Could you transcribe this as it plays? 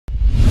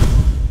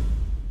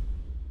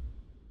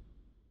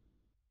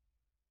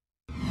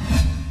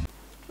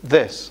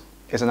This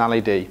is an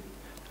LED, and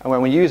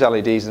when we use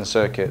LEDs in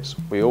circuits,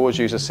 we always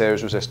use a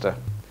series resistor.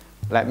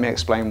 Let me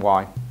explain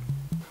why.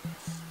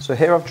 So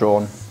here I've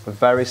drawn a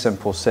very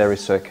simple series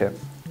circuit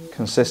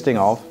consisting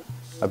of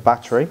a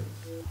battery,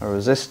 a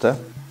resistor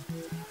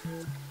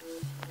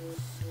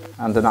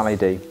and an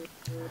LED.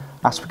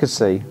 As we can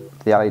see,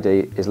 the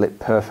LED is lit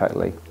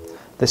perfectly.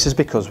 This is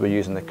because we're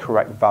using the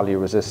correct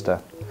value resistor,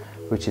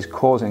 which is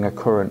causing a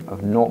current of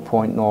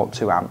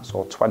 0.02 amps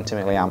or 20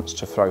 milliamps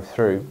to flow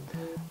through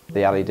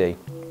the LED.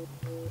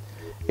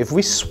 If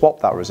we swap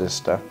that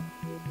resistor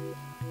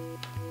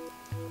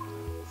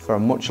for a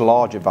much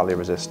larger value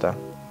resistor,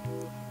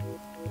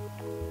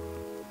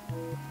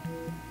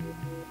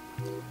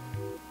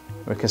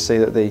 we can see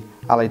that the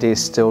LED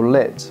is still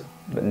lit,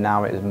 but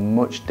now it is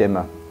much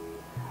dimmer,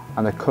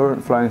 and the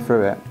current flowing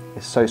through it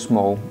is so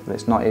small that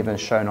it's not even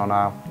shown on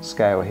our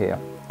scale here.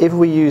 If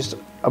we used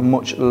a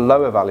much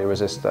lower value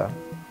resistor,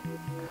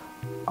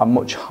 a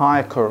much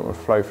higher current would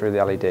flow through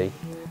the LED,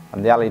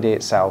 and the LED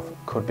itself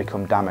could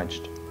become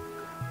damaged.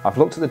 I've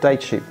looked at the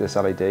datasheet for this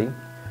LED,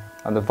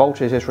 and the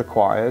voltage this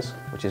requires,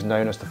 which is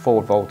known as the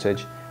forward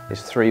voltage,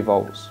 is 3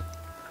 volts.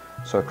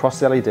 So across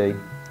the LED,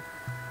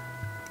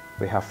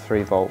 we have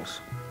 3 volts.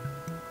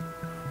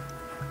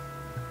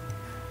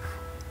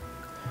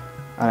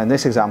 And in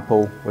this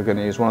example, we're going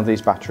to use one of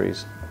these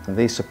batteries, and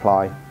these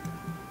supply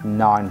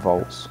 9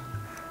 volts.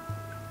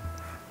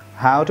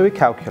 How do we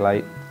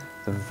calculate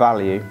the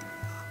value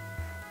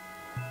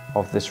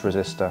of this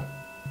resistor?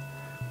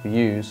 We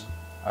use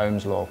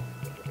Ohm's law.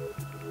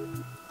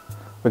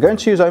 We're going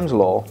to use Ohm's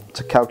law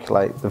to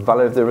calculate the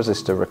value of the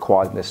resistor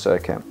required in this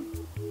circuit.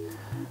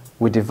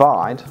 We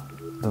divide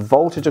the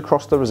voltage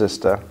across the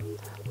resistor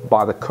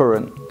by the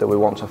current that we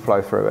want to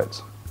flow through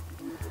it.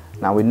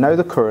 Now we know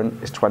the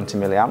current is 20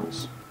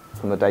 milliamps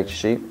from the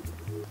datasheet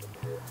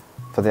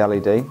for the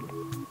LED,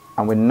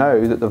 and we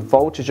know that the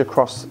voltage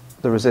across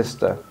the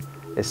resistor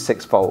is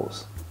 6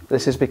 volts.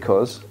 This is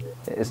because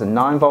it is the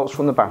 9 volts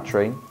from the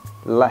battery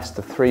less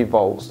the 3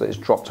 volts that is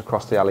dropped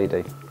across the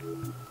LED.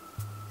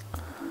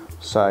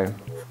 So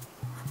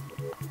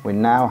we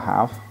now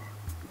have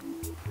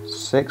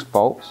 6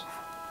 volts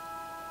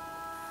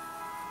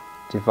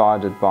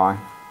divided by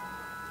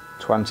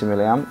 20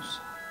 milliamps,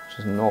 which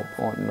is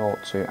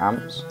 0.02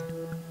 amps,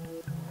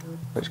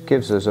 which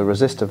gives us a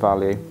resistor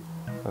value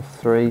of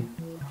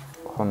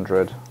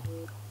 300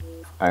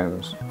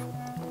 ohms.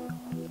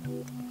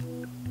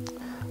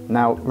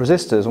 Now,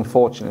 resistors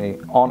unfortunately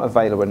aren't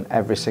available in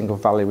every single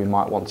value we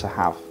might want to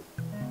have.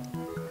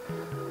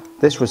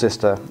 This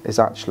resistor is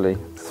actually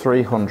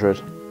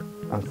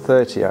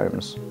 330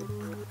 ohms.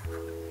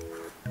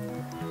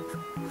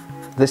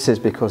 This is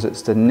because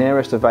it's the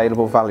nearest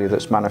available value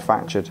that's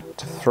manufactured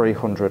to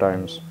 300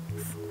 ohms,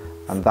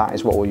 and that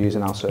is what we'll use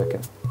in our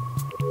circuit.